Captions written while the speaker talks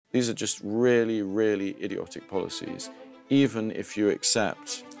These are just really, really idiotic policies, even if you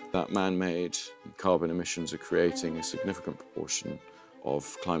accept that man-made carbon emissions are creating a significant proportion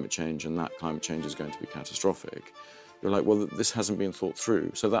of climate change and that climate change is going to be catastrophic. You're like, well, this hasn't been thought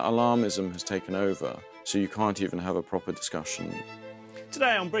through. So that alarmism has taken over, so you can't even have a proper discussion.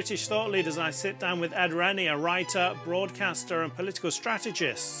 Today on British Thought Leaders, I sit down with Ed Rennie, a writer, broadcaster and political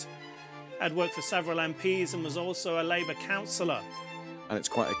strategist. Ed worked for several MPs and was also a Labour councillor. And it's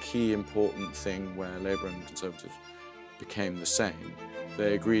quite a key, important thing where Labour and Conservatives became the same.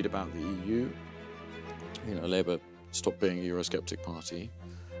 They agreed about the EU. You know, Labour stopped being a Eurosceptic party,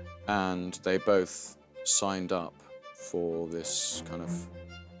 and they both signed up for this kind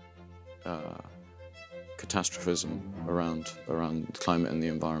of catastrophism around climate and the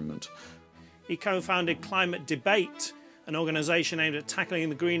environment. He co-founded Climate Debate, an organisation aimed at tackling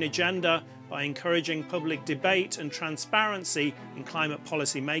the green agenda by encouraging public debate and transparency in climate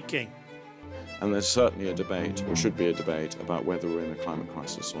policy making. And there's certainly a debate, or should be a debate, about whether we're in a climate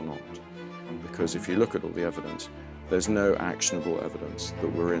crisis or not. Because if you look at all the evidence, there's no actionable evidence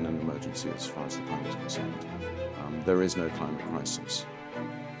that we're in an emergency as far as the climate is concerned. There is no climate crisis.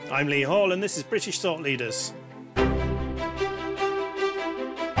 I'm Lee Hall and this is British Thought Leaders.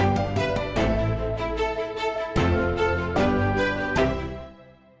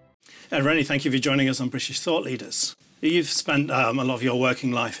 Ed Rennie, thank you for joining us on British Thought Leaders. You've spent a lot of your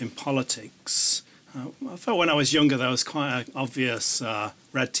working life in politics. I felt when I was younger there was quite an obvious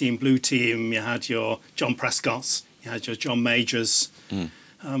red team, blue team. You had your John Prescotts, you had your John Majors.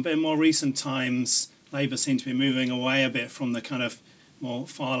 But in more recent times, Labour seemed to be moving away a bit from the kind of more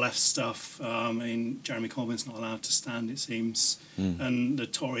far-left stuff. I mean, Jeremy Corbyn's not allowed to stand, it seems, and the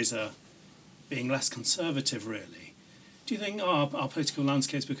Tories are being less conservative, really. Do you think our political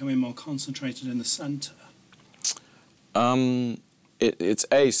landscape's becoming more concentrated in the centre? It's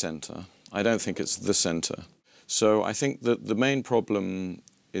a centre. I don't think it's the centre. So I think that the main problem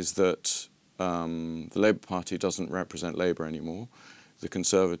is that the Labour Party doesn't represent Labour anymore. The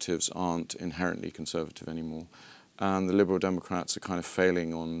Conservatives aren't inherently conservative anymore. And the Liberal Democrats are kind of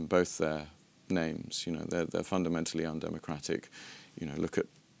failing on both their names. You know, they're fundamentally undemocratic. You know, look at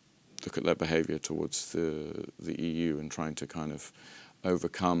their behaviour towards the EU and trying to kind of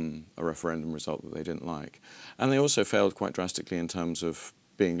overcome a referendum result that they didn't like. And they also failed quite drastically in terms of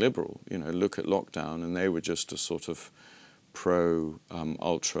being liberal. You know, look at lockdown, and they were just a sort of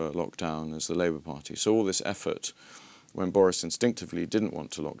ultra lockdown as the Labour Party. So all this effort, when Boris instinctively didn't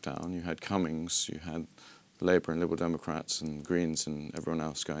want to lock down, you had Cummings, you had Labour and Liberal Democrats and Greens and everyone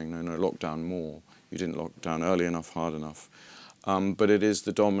else going, no, lock down more. You didn't lock down early enough, hard enough. But it is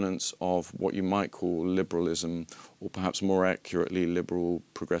the dominance of what you might call liberalism, or perhaps more accurately liberal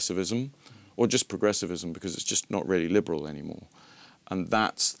progressivism, or just progressivism, because it's just not really liberal anymore. And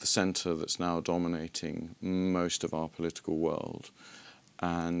that's the centre that's now dominating most of our political world.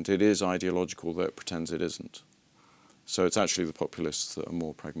 And it is ideological, though it pretends it isn't. So it's actually the populists that are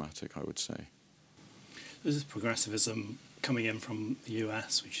more pragmatic, I would say. Is this progressivism coming in from the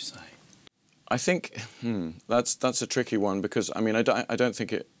US, would you say? I think that's a tricky one, because I mean I don't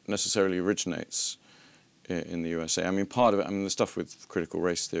think it necessarily originates in the USA. I mean, part of it, I mean, the stuff with critical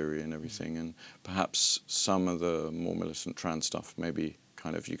race theory and everything, and perhaps some of the more militant trans stuff, maybe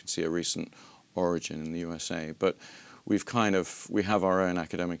kind of you can see a recent origin in the USA. But we have our own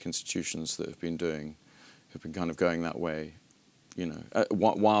academic institutions that have been kind of going that way, you know,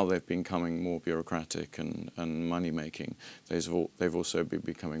 while they've been becoming more bureaucratic and money making. They've also been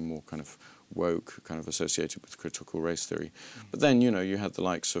becoming more kind of woke, kind of associated with critical race theory. But then, you know, you had the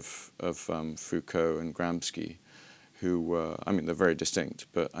likes of Foucault and Gramsci, who were, I mean, they're very distinct,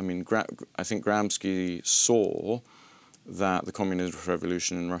 but I mean, I think Gramsci saw that the communist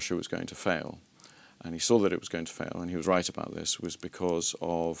revolution in Russia was going to fail. And he saw that it was going to fail, and he was right about this, was because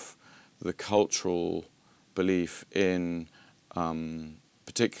of the cultural belief in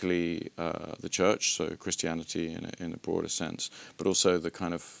particularly the church, so Christianity in a broader sense, but also the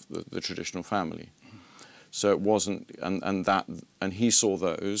kind of the traditional family. So it wasn't, and he saw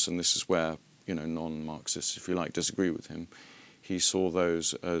those, and this is where, you know, non-Marxists, if you like, disagree with him. He saw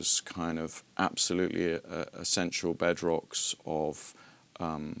those as kind of absolutely essential bedrocks of,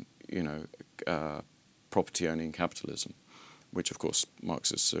 you know, property-owning capitalism, which of course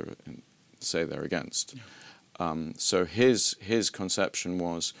Marxists say they're against. Yeah. So his conception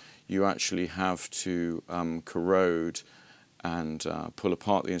was you actually have to corrode and pull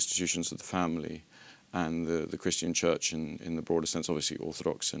apart the institutions of the family and the Christian church in the broader sense, obviously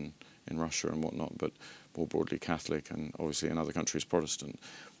Orthodox in Russia and whatnot, but more broadly Catholic and obviously in other countries Protestant.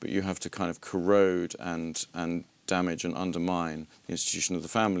 But you have to kind of corrode and damage and undermine the institution of the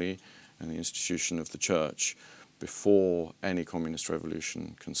family and the institution of the church before any communist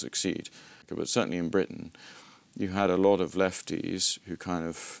revolution can succeed. But certainly in Britain, you had a lot of lefties who kind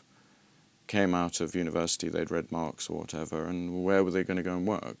of came out of university, they'd read Marx or whatever, and where were they going to go and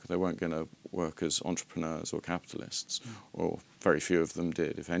work? They weren't going to work as entrepreneurs or capitalists, or very few of them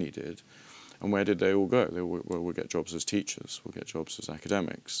did, if any did. And where did they all go? They would get jobs as teachers, would get jobs as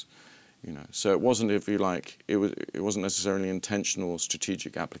academics. You know, so it wasn't, if you like, it wasn't necessarily intentional or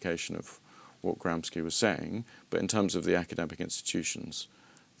strategic application of what Gramsci was saying, but in terms of the academic institutions,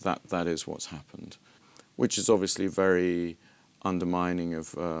 that is what's happened, which is obviously very undermining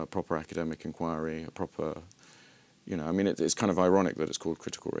of proper academic inquiry, a proper, you know, I mean, it's kind of ironic that it's called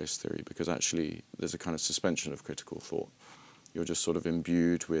critical race theory, because actually there's a kind of suspension of critical thought. You're just sort of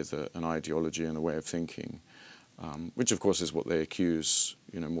imbued with an ideology and a way of thinking, which of course is what they accuse,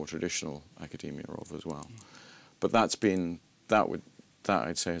 you know, more traditional academia of as well. But that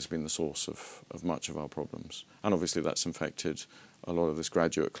I'd say has been the source of much of our problems. And obviously that's infected a lot of this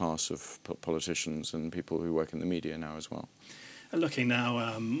graduate class of politicians and people who work in the media now as well. Looking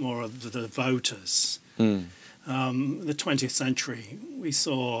now more at the voters, the 20th century, we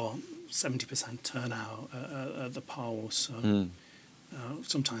saw 70% turnout at the polls,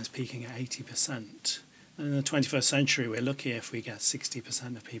 sometimes peaking at 80%. And in the 21st century, we're lucky if we get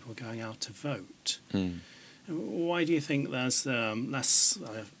 60% of people going out to vote. Why do you think there's a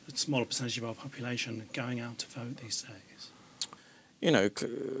smaller percentage of our population going out to vote these days? You know,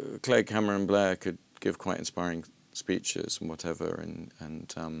 Clegg, Cameron, Blair could give quite inspiring speeches and whatever,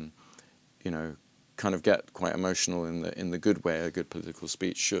 and you know, kind of get quite emotional in the good way a good political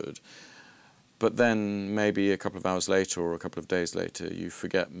speech should. But then maybe a couple of hours later or a couple of days later, you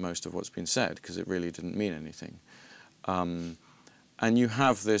forget most of what's been said because it really didn't mean anything. And you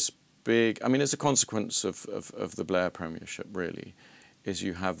have this big, I mean, it's a consequence of the Blair premiership, really, is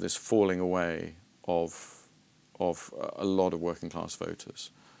you have this falling away of a lot of working class voters,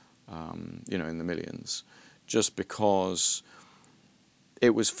 you know, in the millions, just because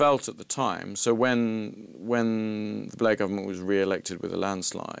it was felt at the time. So when the Blair government was re-elected with a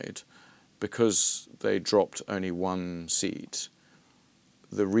landslide, because they dropped only one seat,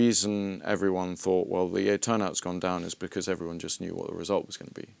 the reason everyone thought, well, the turnout's gone down is because everyone just knew what the result was going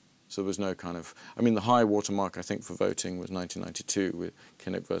to be. So there was no kind of, I mean, the high watermark, I think, for voting was 1992 with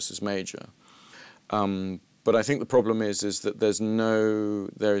Kinnock versus Major. But I think the problem is that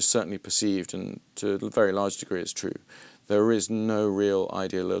there is certainly perceived, and to a very large degree it's true, there is no real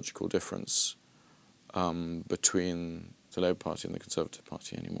ideological difference between the Labour Party and the Conservative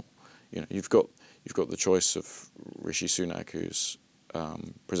Party anymore. You know, you've got the choice of Rishi Sunak, who's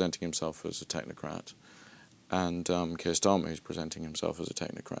presenting himself as a technocrat, and Keir Starmer, who's presenting himself as a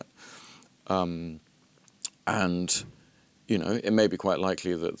technocrat. And you know, it may be quite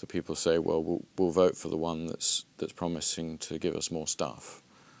likely that the people say, well, we'll vote for the one that's promising to give us more stuff.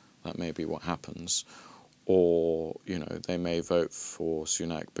 That may be what happens. Or, you know, they may vote for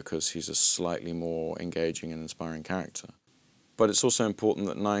Sunak because he's a slightly more engaging and inspiring character. But it's also important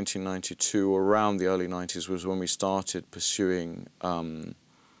that 1992, around the early 90s, was when we started pursuing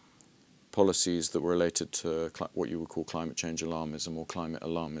policies that were related to what you would call climate change alarmism or climate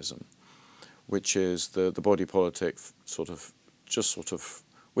alarmism, which is the body politic sort of,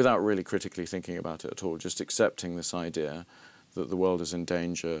 without really critically thinking about it at all, just accepting this idea that the world is in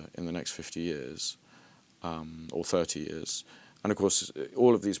danger in the next 50 years or 30 years. And of course,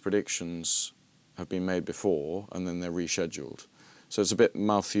 all of these predictions have been made before and then they're rescheduled. So it's a bit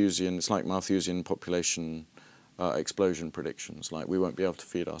Malthusian, it's like Malthusian population explosion predictions, like we won't be able to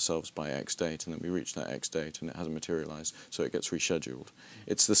feed ourselves by X date, and then we reach that X date and it hasn't materialized, so it gets rescheduled.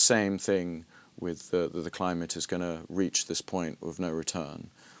 It's the same thing with the climate is going to reach this point of no return,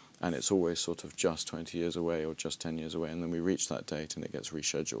 and it's always sort of just 20 years away or just 10 years away, and then we reach that date and it gets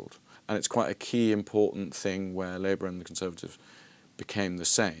rescheduled. And it's quite a key important thing where Labour and the Conservatives became the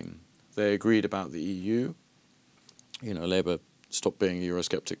same. They agreed about the EU, you know, Labour stopped being a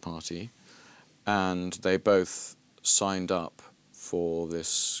Eurosceptic party, and they both signed up for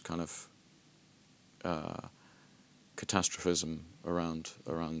this kind of catastrophism around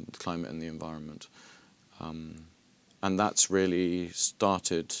the climate and the environment. And that's really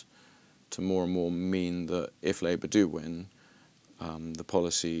started to more and more mean that if Labour do win, the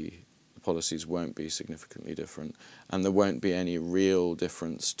policies won't be significantly different, and there won't be any real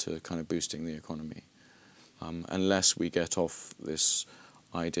difference to kind of boosting the economy, unless we get off this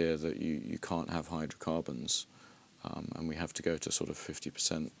idea that you can't have hydrocarbons, and we have to go to sort of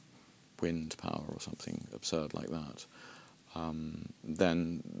 50% wind power or something absurd like that.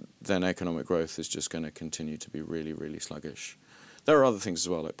 then economic growth is just going to continue to be really, really sluggish. There are other things as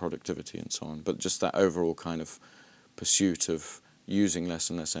well, like productivity and so on, but just that overall kind of pursuit of using less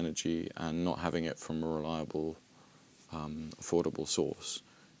and less energy and not having it from a reliable, affordable source.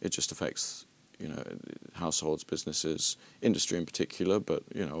 It just affects, households, businesses, industry in particular, but,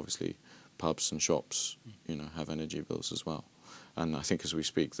 obviously pubs and shops, have energy bills as well. And I think as we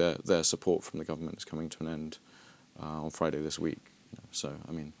speak, their support from the government is coming to an end on Friday this week. So,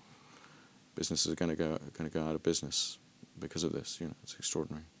 I mean, businesses are going to go out of business because of this. It's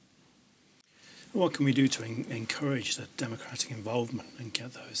extraordinary. What can we do to encourage the democratic involvement and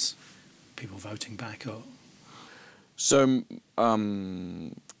get those people voting back up? So,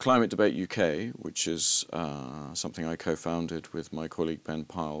 Climate Debate UK, which is something I co-founded with my colleague Ben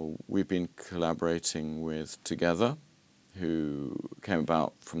Pyle, we've been collaborating with Together, who came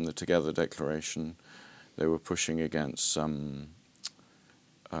about from the Together Declaration. They were pushing against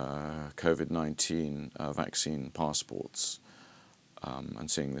COVID-19 vaccine passports and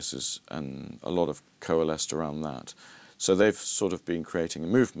seeing this as, and a lot of coalesced around that. So they've sort of been creating a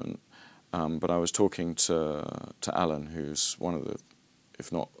movement. But I was talking to Alan, who's one of the,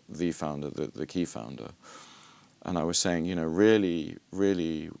 if not the founder, the key founder, and I was saying, really,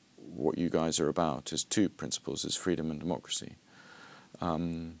 really what you guys are about is two principles, is freedom and democracy.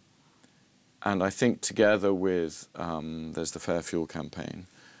 And I think together with, there's the Fair Fuel campaign,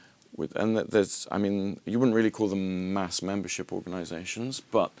 and there's, you wouldn't really call them mass membership organisations,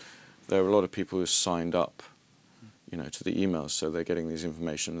 but there are a lot of people who signed up to the emails, so they're getting these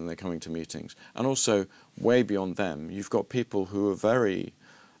information and they're coming to meetings. And also, way beyond them, you've got people who are very,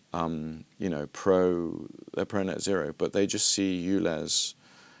 they're pro net zero, but they just see ULEZ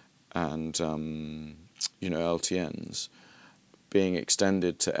and, LTNs being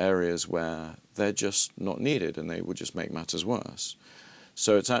extended to areas where they're just not needed and they would just make matters worse.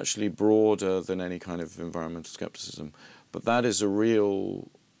 So it's actually broader than any kind of environmental skepticism. But that is a real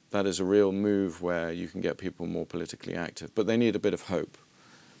move where you can get people more politically active. But they need a bit of hope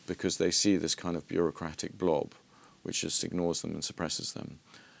because they see this kind of bureaucratic blob which just ignores them and suppresses them.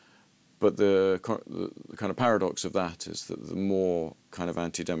 But the kind of paradox of that is that the more kind of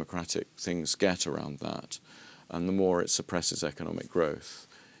anti-democratic things get around that, and the more it suppresses economic growth.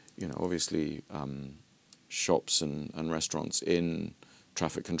 Obviously shops and restaurants in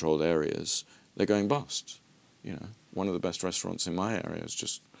traffic-controlled areas, they're going bust. One of the best restaurants in my area is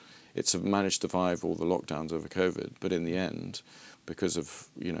just, it's managed to survive all the lockdowns over COVID, but in the end, because of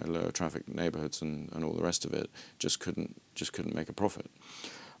lower traffic neighbourhoods and all the rest of it, just couldn't make a profit.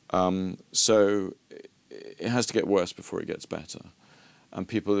 So it has to get worse before it gets better, and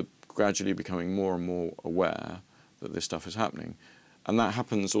people are gradually becoming more and more aware that this stuff is happening, and that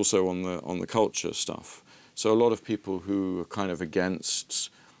happens also on the culture stuff. So a lot of people who are kind of against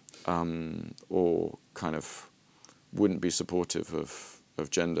or kind of wouldn't be supportive of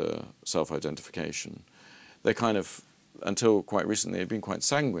gender self-identification, they kind of, until quite recently, had been quite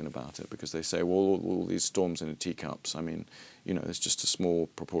sanguine about it because they say, well, all these storms in the teacups, it's just a small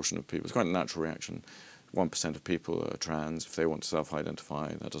proportion of people. It's quite a natural reaction. 1% of people are trans. If they want to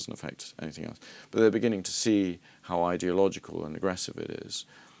self-identify, that doesn't affect anything else. But they're beginning to see how ideological and aggressive it is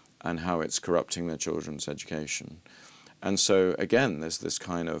and how it's corrupting their children's education. And so, again, there's this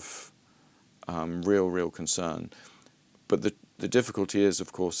kind of real concern. But the difficulty is,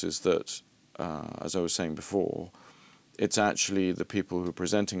 of course, is that, as I was saying before, it's actually the people who are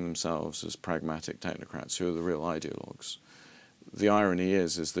presenting themselves as pragmatic technocrats who are the real ideologues. The irony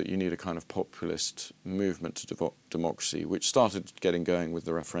is that you need a kind of populist movement to democracy, which started getting going with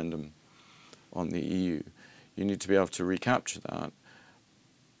the referendum on the EU. You need to be able to recapture that,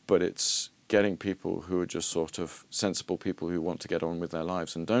 but it's getting people who are just sort of sensible people who want to get on with their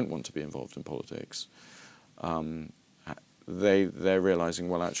lives and don't want to be involved in politics. They're realising,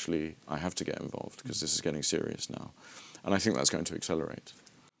 well, actually, I have to get involved because this is getting serious now. And I think that's going to accelerate.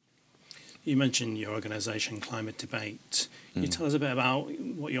 You mentioned your organisation, Climate Debate. Can you tell us a bit about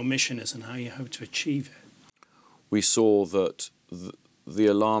what your mission is and how you hope to achieve it? We saw that the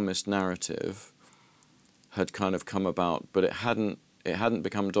alarmist narrative had kind of come about, but it hadn't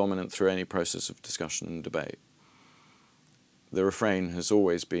become dominant through any process of discussion and debate. The refrain has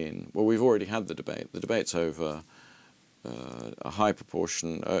always been, well, we've already had the debate. The debate's over. A high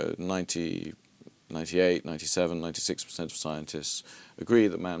proportion, 98, 97, 96% of scientists agree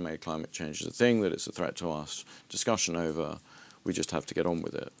that man-made climate change is a thing, that it's a threat to us. Discussion over, we just have to get on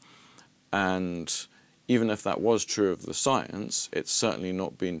with it. And even if that was true of the science, it's certainly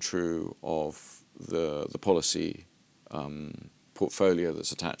not been true of the policy portfolio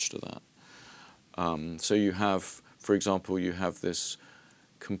that's attached to that. So you have for example, you have this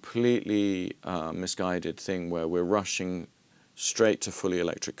completely misguided thing where we're rushing straight to fully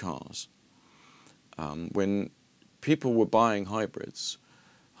electric cars. When people were buying hybrids,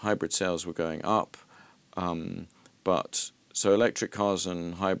 hybrid sales were going up, so electric cars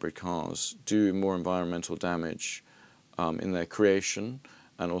and hybrid cars do more environmental damage in their creation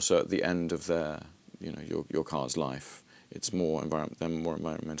and also at the end of their, your car's life. It's more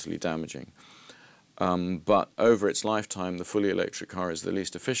environmentally damaging. But over its lifetime, the fully electric car is the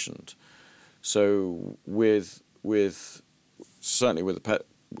least efficient. So certainly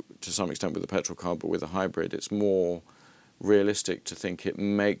to some extent with the petrol car, but with a hybrid, it's more realistic to think it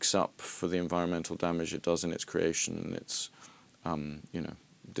makes up for the environmental damage it does in its creation and its,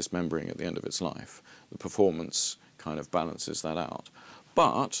 dismembering at the end of its life. The performance kind of balances that out.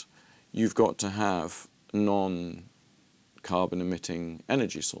 But you've got to have non-carbon emitting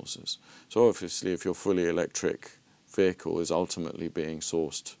energy sources. So obviously if your fully electric vehicle is ultimately being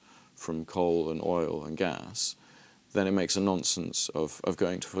sourced from coal and oil and gas, then it makes a nonsense of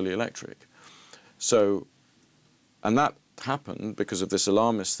going to fully electric. So, and that happened because of this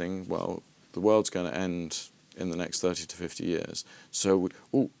alarmist thing, well, the world's going to end in the next 30 to 50 years. So,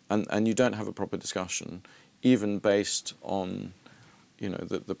 and you don't have a proper discussion, even based on,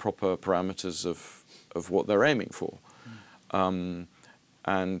 the proper parameters of what they're aiming for. And,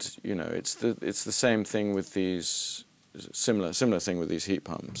 it's the same thing with these, similar thing with these heat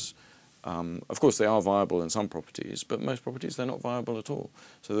pumps. Of course, they are viable in some properties, but most properties they're not viable at all.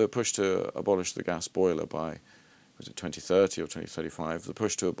 So they're pushed to abolish the gas boiler by, was it 2030 or 2035? The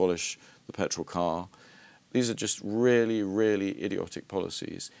push to abolish the petrol car. These are just really, really idiotic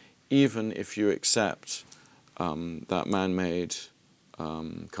policies. Even if you accept that man-made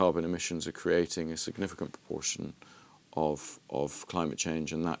carbon emissions are creating a significant proportion of climate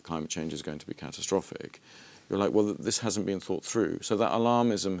change, and that climate change is going to be catastrophic, you're like, well, this hasn't been thought through. So that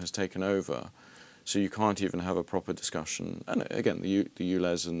alarmism has taken over, so you can't even have a proper discussion. And again, the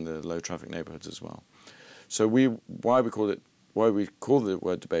ULEZ and the low traffic neighbourhoods as well. So why we call the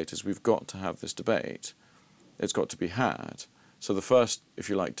word debate is we've got to have this debate. It's got to be had. So the first, if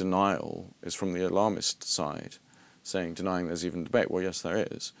you like, denial is from the alarmist side, denying there's even debate. Well, yes, there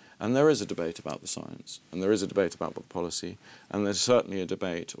is. And there is a debate about the science, and there is a debate about the policy, and there's certainly a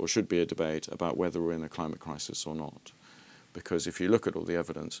debate, or should be a debate, about whether we're in a climate crisis or not. Because if you look at all the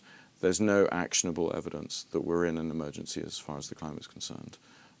evidence, there's no actionable evidence that we're in an emergency as far as the climate is concerned.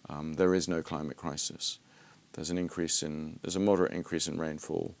 There is no climate crisis. There's a moderate increase in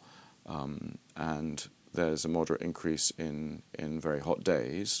rainfall, and there's a moderate increase in very hot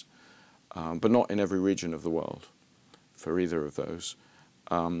days, but not in every region of the world for either of those.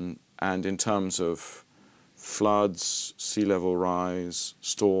 And in terms of floods, sea level rise,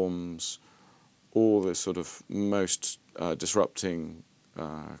 storms, all the sort of most disrupting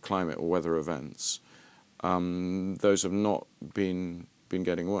climate or weather events, those have not been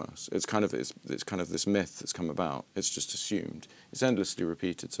getting worse. It's kind of this myth that's come about. It's just assumed. It's endlessly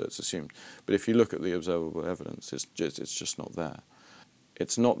repeated, so it's assumed. But if you look at the observable evidence, it's just not there.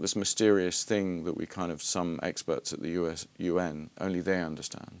 It's not this mysterious thing that some experts at the UN, only they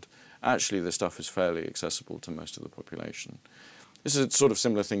understand. Actually, this stuff is fairly accessible to most of the population. This is a sort of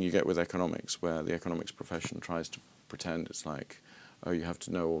similar thing you get with economics, where the economics profession tries to pretend it's like, oh, you have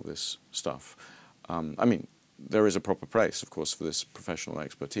to know all this stuff. There is a proper place, of course, for this professional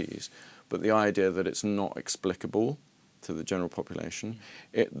expertise, but the idea that it's not explicable to the general population,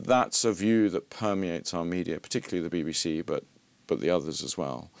 that's a view that permeates our media, particularly the BBC, but the others as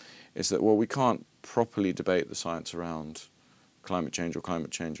well, is that, well, we can't properly debate the science around climate change or climate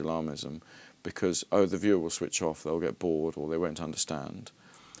change alarmism because, the viewer will switch off, they'll get bored, or they won't understand.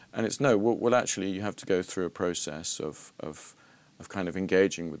 And it's no, well actually you have to go through a process of kind of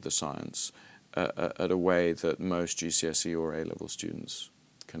engaging with the science at a way that most GCSE or A-level students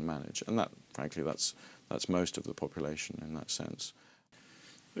can manage. And that, frankly, that's most of the population in that sense.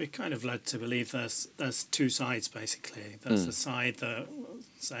 We're kind of led to believe there's two sides, basically. There's the side that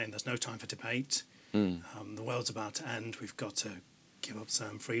saying there's no time for debate. The world's about to end. We've got to give up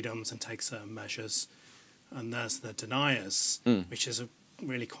certain freedoms and take certain measures. And there's the deniers, which is a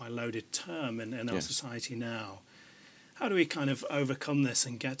really quite loaded term in our society now. How do we kind of overcome this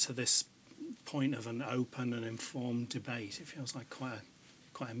and get to this point of an open and informed debate? It feels like quite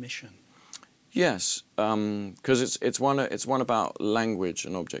a mission. Yes, because it's one about language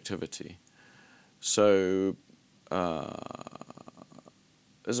and objectivity. So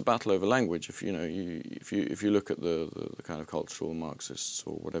there's a battle over language. If you look at the kind of cultural Marxists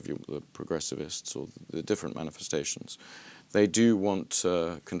or whatever the progressivists or the different manifestations, they do want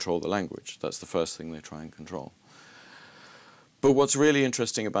to control the language. That's the first thing they try and control. But what's really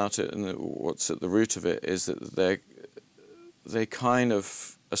interesting about it, and what's at the root of it, is that they kind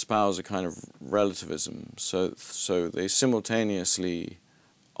of espouse a kind of relativism. So they simultaneously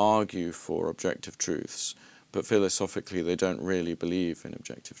argue for objective truths, but philosophically they don't really believe in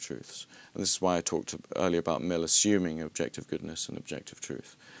objective truths. And this is why I talked earlier about Mill assuming objective goodness and objective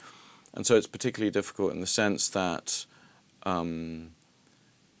truth. And so it's particularly difficult in the sense that I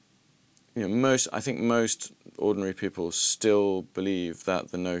think most ordinary people still believe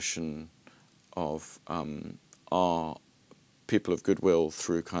that the notion of our people of goodwill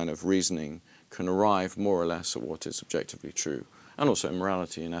through kind of reasoning can arrive more or less at what is objectively true, and also in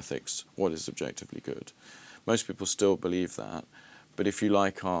morality and ethics, what is objectively good. Most people still believe that, but if you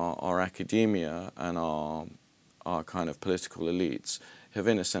like, our academia and our kind of political elites have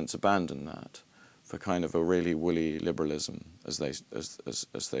in a sense abandoned that for kind of a really woolly liberalism as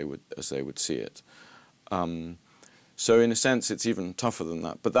they would see it. So in a sense it's even tougher than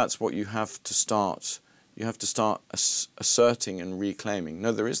that, but that's what you have to start. You have to start asserting and reclaiming.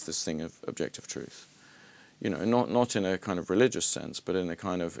 No, there is this thing of objective truth. Not in a kind of religious sense, but in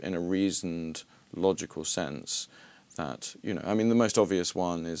a reasoned, logical sense that, the most obvious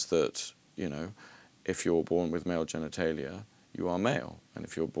one is that, if you're born with male genitalia, you are male. And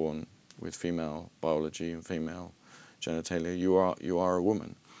if you're born with female biology and female genitalia, you are a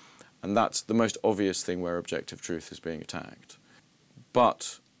woman. And that's the most obvious thing where objective truth is being attacked.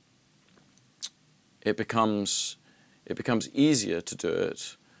 But it becomes easier to do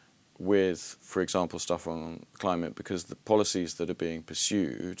it with, for example, stuff on climate, because the policies that are being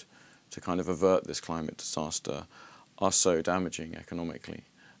pursued to kind of avert this climate disaster are so damaging economically.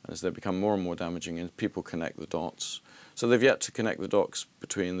 And as they become more and more damaging, and people connect the dots. So they've yet to connect the dots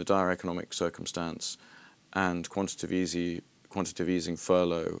between the dire economic circumstance and quantitative easing,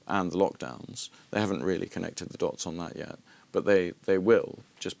 furlough, and the lockdowns. They haven't really connected the dots on that yet, but they will,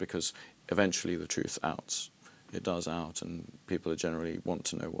 just because eventually the truth outs. It does out, and people generally want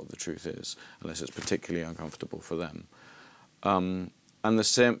to know what the truth is, unless it's particularly uncomfortable for them. And a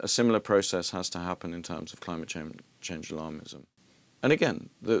similar process has to happen in terms of climate change alarmism. And again,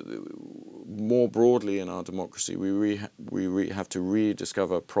 more broadly in our democracy, we have to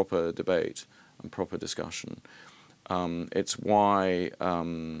rediscover proper debate and proper discussion. It's why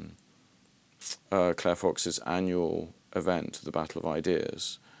Claire Fox's annual event, the Battle of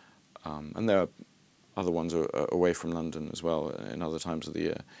Ideas, and there are other ones away from London as well in other times of the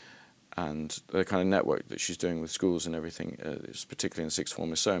year, and the kind of network that she's doing with schools and everything, particularly in sixth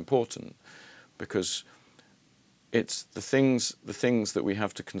form, is so important, because it's the things that we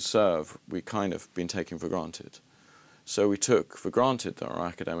have to conserve we kind of been taking for granted. So we took for granted that our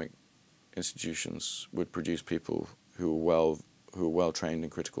academic institutions would produce people who were well trained in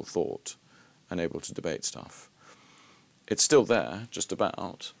critical thought and able to debate stuff. It's still there, just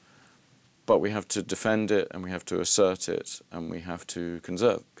about, but we have to defend it, and we have to assert it, and we have to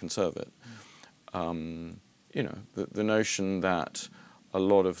conserve it. The notion that a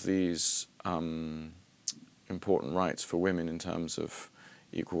lot of these important rights for women in terms of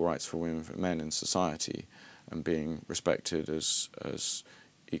equal rights for women and men in society, and being respected as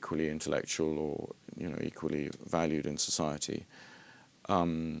equally intellectual or equally valued in society. A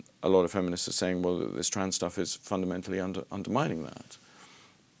lot of feminists are saying, well, this trans stuff is fundamentally undermining that.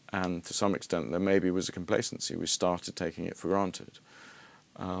 And to some extent there maybe was a complacency. We started taking it for granted.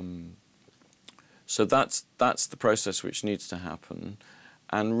 So that's the process which needs to happen.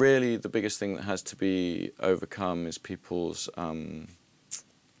 And really the biggest thing that has to be overcome is people's, I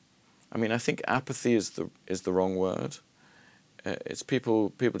think apathy is the wrong word. It's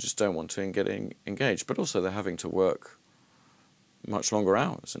people just don't want to get engaged, but also they're having to work much longer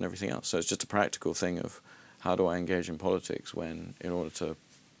hours and everything else. So it's just a practical thing of how do I engage in politics when, in order to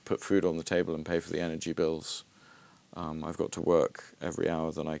put food on the table and pay for the energy bills, I've got to work every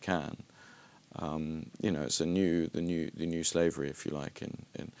hour that I can. It's the new slavery, if you like,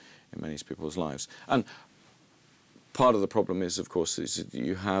 in many people's lives. And part of the problem is, of course, is that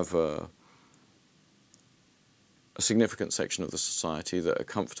you have a significant section of the society that are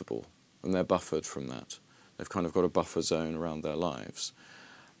comfortable, and they're buffered from that. They've kind of got a buffer zone around their lives,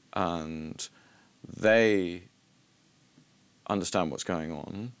 and they understand what's going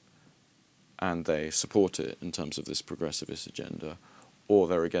on, and they support it in terms of this progressivist agenda, or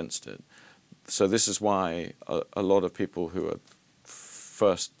they're against it. So this is why a lot of people who are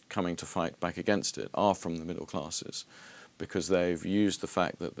first coming to fight back against it are from the middle classes, because they've used the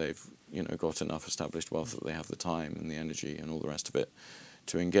fact that they've got enough established wealth that they have the time and the energy and all the rest of it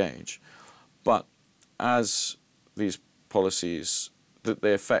to engage. But as these policies, that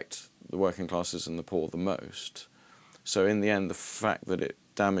they affect the working classes and the poor the most, So in the end, the fact that it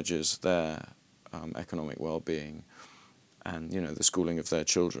damages their economic well-being and, the schooling of their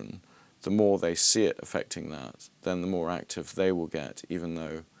children, the more they see it affecting that, then the more active they will get, even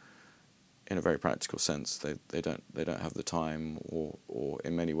though in a very practical sense they don't have the time or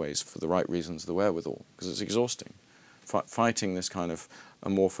in many ways for the right reasons the wherewithal, because it's exhausting. Fighting this kind of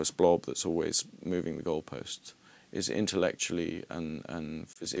amorphous blob that's always moving the goalposts is intellectually and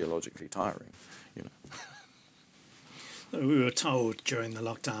physiologically tiring. We were told during the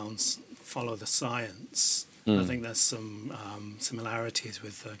lockdowns, follow the science. I think there's some similarities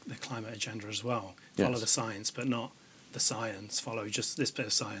with the climate agenda as well. Follow the science, but not the science. Follow just this bit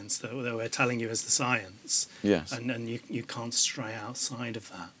of science that we're telling you is the science. Yes. And you can't stray outside of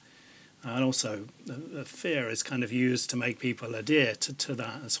that. And also, the fear is kind of used to make people adhere to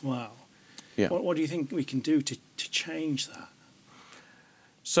that as well. Yeah. What do you think we can do to change that?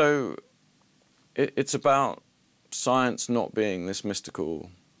 So it's about science not being this mystical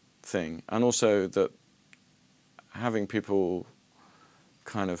thing, and also that having people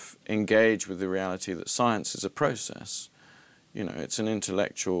kind of engage with the reality that science is a process. It's an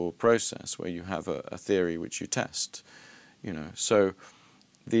intellectual process where you have a theory which you test. So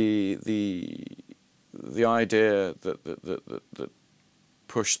the idea that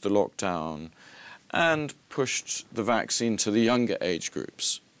pushed the lockdown and pushed the vaccine to the younger age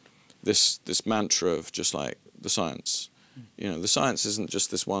groups, this mantra of just like the science. The science isn't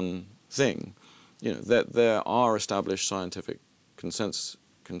just this one thing. There are established scientific consensus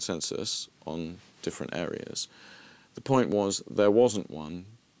on different areas. The point was there wasn't one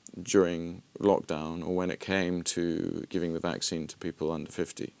during lockdown or when it came to giving the vaccine to people under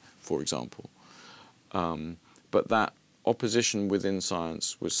 50, for example. But that opposition within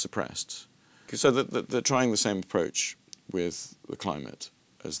science was suppressed. So they're trying the same approach with the climate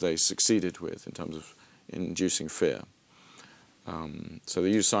as they succeeded with in terms of inducing fear. So they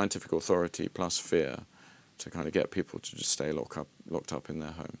use scientific authority plus fear to kind of get people to just stay locked up in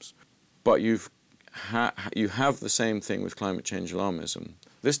their homes. But you have the same thing with climate change alarmism.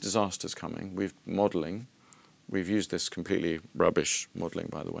 This disaster's coming. We've used this completely rubbish modelling,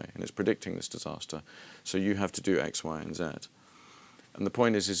 by the way, and it's predicting this disaster. So you have to do X, Y, and Z. And the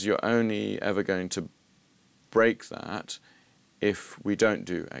point is you're only ever going to break that if we don't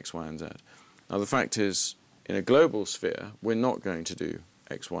do X, Y, and Z. Now, the fact is, in a global sphere, we're not going to do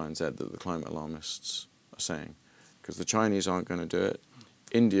X, Y, and Z that the climate alarmists are saying, because the Chinese aren't going to do it.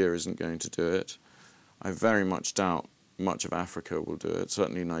 India isn't going to do it. I very much doubt much of Africa will do it.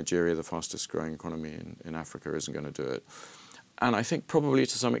 Certainly Nigeria, the fastest growing economy in Africa, isn't going to do it. And I think probably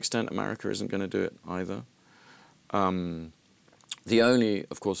to some extent America isn't going to do it either. The only,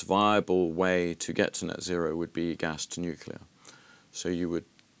 of course, viable way to get to net zero would be gas to nuclear. So you would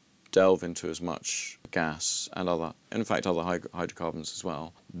delve into as much gas and other hydrocarbons as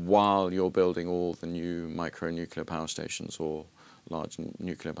well, while you're building all the new micro-nuclear power stations or large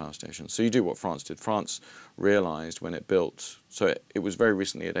nuclear power stations. So you do what France did. France realised when it built, so it was very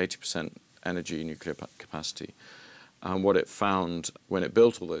recently at 80% energy nuclear capacity. And what it found when it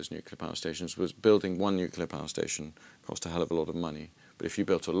built all those nuclear power stations was building one nuclear power station cost a hell of a lot of money. But if you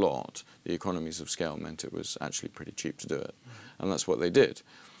built a lot, the economies of scale meant it was actually pretty cheap to do it. And that's what they did.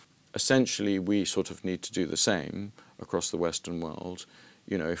 Essentially, we sort of need to do the same across the Western world,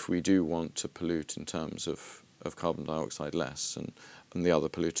 if we do want to pollute in terms of carbon dioxide less and the other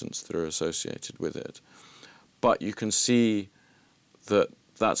pollutants that are associated with it. But you can see that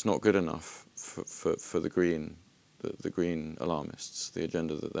that's not good enough for the green alarmists, the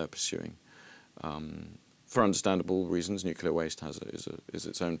agenda that they're pursuing. For understandable reasons, nuclear waste is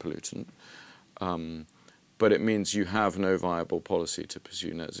its own pollutant. But it means you have no viable policy to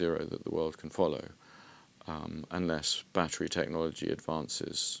pursue net zero that the world can follow unless battery technology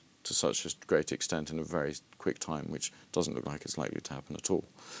advances to such a great extent in a very quick time, which doesn't look like it's likely to happen at all.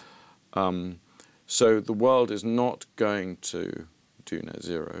 So the world is not going to do net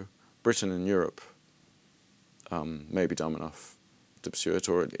zero. Britain and Europe may be dumb enough to pursue it,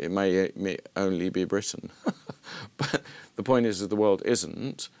 or it may only be Britain. But the point is that the world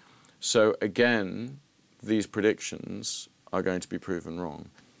isn't. So again, these predictions are going to be proven wrong.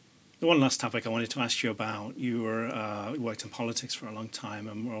 The one last topic I wanted to ask you about, you worked in politics for a long time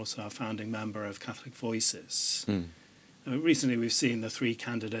and were also a founding member of Catholic Voices. Recently we've seen the three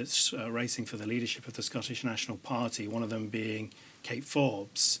candidates racing for the leadership of the Scottish National Party, one of them being Kate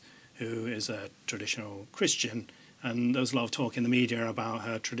Forbes, who is a traditional Christian, and there was a lot of talk in the media about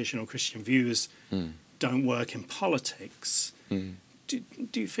her traditional Christian views don't work in politics. Do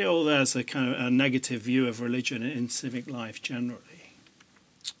you feel there's a kind of a negative view of religion in civic life generally?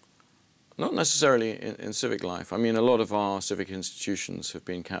 Not necessarily in civic life. I mean, a lot of our civic institutions have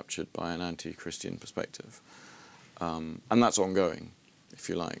been captured by an anti-Christian perspective. And that's ongoing, if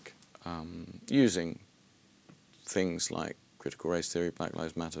you like, using things like critical race theory, Black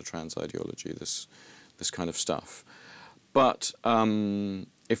Lives Matter, trans ideology, this kind of stuff. But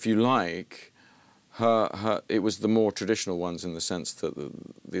if you like, it was the more traditional ones in the sense that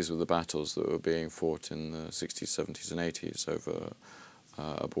these were the battles that were being fought in the 60s, 70s and 80s over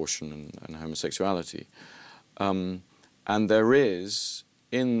abortion and homosexuality. And there is,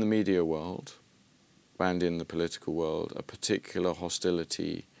 in the media world and in the political world, a particular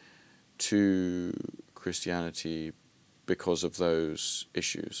hostility to Christianity because of those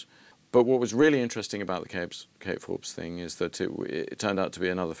issues. But what was really interesting about the Kate Forbes thing is that it turned out to be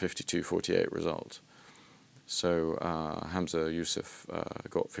another 52-48 result. So Hamza Yusuf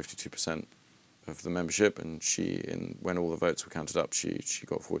got 52% of the membership, and when all the votes were counted up, she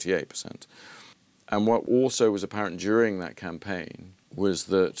got 48%. And what also was apparent during that campaign was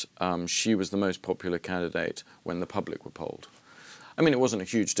that she was the most popular candidate when the public were polled. I mean, it wasn't a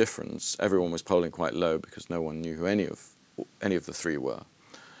huge difference. Everyone was polling quite low because no one knew who any of the three were.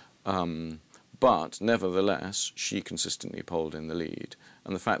 But nevertheless, she consistently polled in the lead.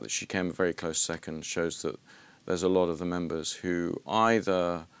 And the fact that she came a very close second shows that there's a lot of the members who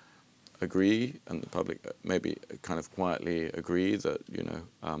either agree, and the public maybe kind of quietly agree that,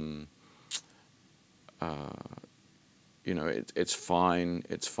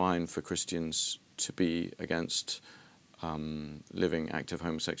 it's fine for Christians to be against living active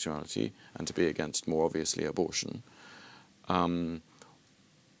homosexuality and to be against, more obviously, abortion.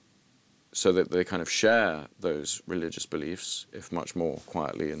 So that they kind of share those religious beliefs, if much more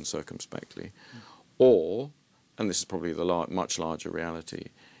quietly and circumspectly. Or, and this is probably the much larger reality,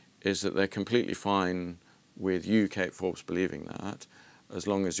 is that they're completely fine with you, Kate Forbes, believing that, as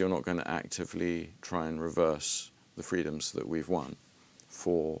long as you're not going to actively try and reverse the freedoms that we've won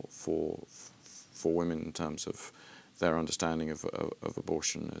for women in terms of their understanding of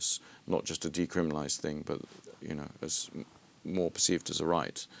abortion as not just a decriminalised thing, but as more perceived as a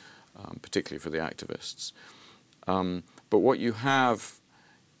right, particularly for the activists. But what you have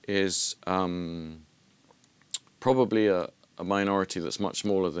is probably a minority that's much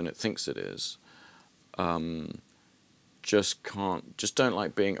smaller than it thinks it is. Just don't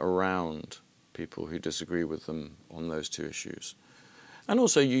like being around people who disagree with them on those two issues. And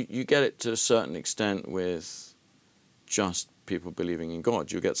also you get it to a certain extent with just people believing in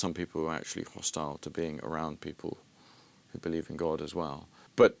God. You get some people who are actually hostile to being around people who believe in God as well.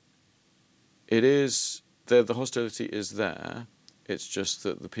 But the hostility is there. It's just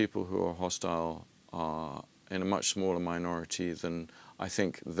that the people who are hostile are in a much smaller minority than I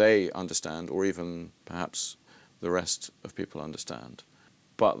think they understand, or even perhaps the rest of people understand.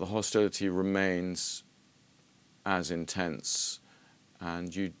 But the hostility remains as intense,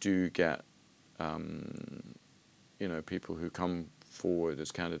 and you do get people who come forward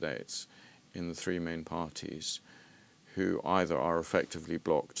as candidates in the three main parties who either are effectively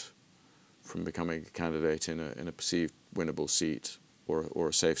blocked from becoming a candidate in a perceived winnable seat or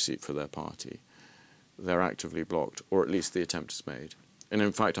a safe seat for their party. They're actively blocked, or at least the attempt is made. And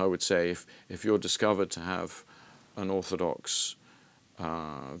in fact, I would say if you're discovered to have an orthodox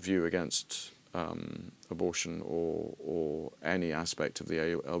view against abortion or any aspect of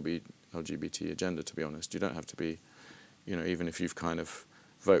the LGBT agenda, to be honest, you don't have to be, even if you've kind of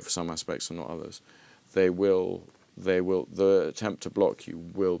vote for some aspects and not others, the attempt to block you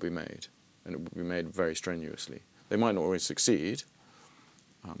will be made, and it will be made very strenuously. They might not always succeed.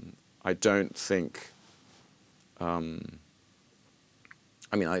 I don't think,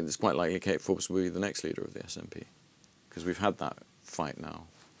 it's quite likely Kate Forbes will be the next leader of the SNP, because we've had that fight now.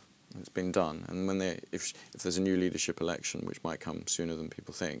 It's been done, and if there's a new leadership election, which might come sooner than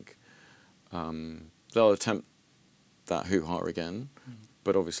people think, they'll attempt that hoo-ha again,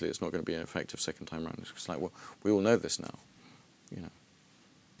 but obviously it's not going to be an effective second time round. It's like, well, we all know this now,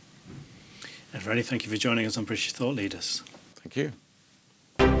 Ed Rennie, thank you for joining us on British Thought Leaders. Thank you.